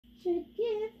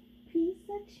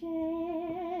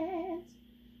chance.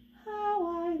 How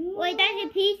I love Wait, that's a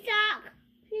peace talk?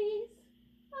 peace.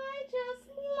 I just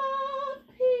love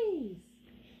peace.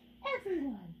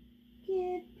 Everyone,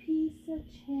 give peace a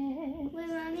chance. Wait,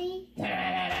 Mommy.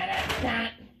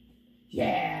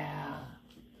 Yeah,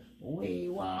 we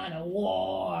want a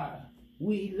war.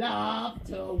 We love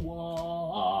to war.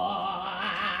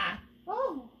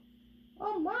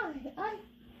 Oh my!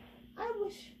 I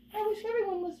wish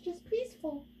everyone was just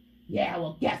peaceful. Yeah,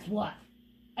 well, guess what?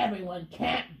 Everyone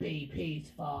can't be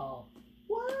peaceful.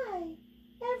 Why?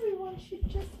 Everyone should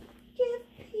just give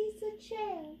peace a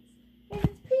chance. And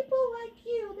it's people like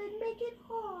you that make it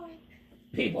hard.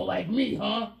 People like me,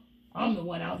 huh? I'm the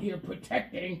one out here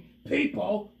protecting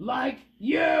people like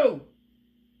you.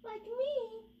 Like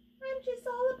me, I'm just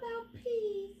all about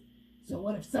peace. So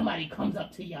what if somebody comes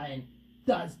up to you and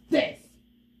does this?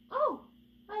 Oh,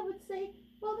 I would say,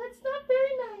 well, that's not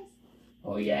very nice.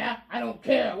 Oh yeah? I don't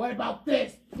care. What about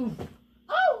this? Oh,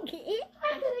 I'm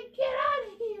gonna get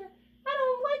out of here. I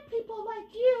don't like people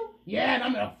like you. Yeah, and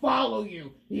I'm gonna follow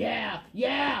you. Yeah. Get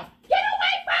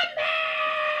away from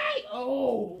me!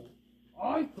 Oh,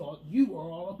 I thought you were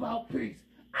all about peace.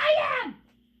 I am!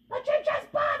 But you're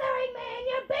just bothering me and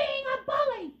you're being a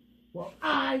bully. Well,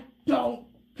 I don't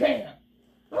care.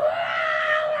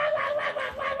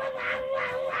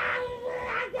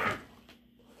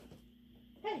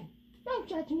 Hey, don't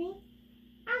judge me.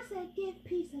 I said give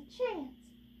peace a chance.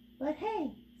 But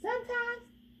hey, sometimes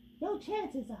your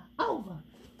chances are over.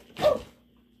 Oof.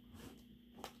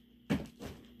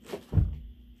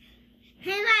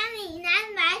 Hey, Mommy,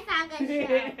 that's my soccer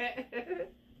shirt.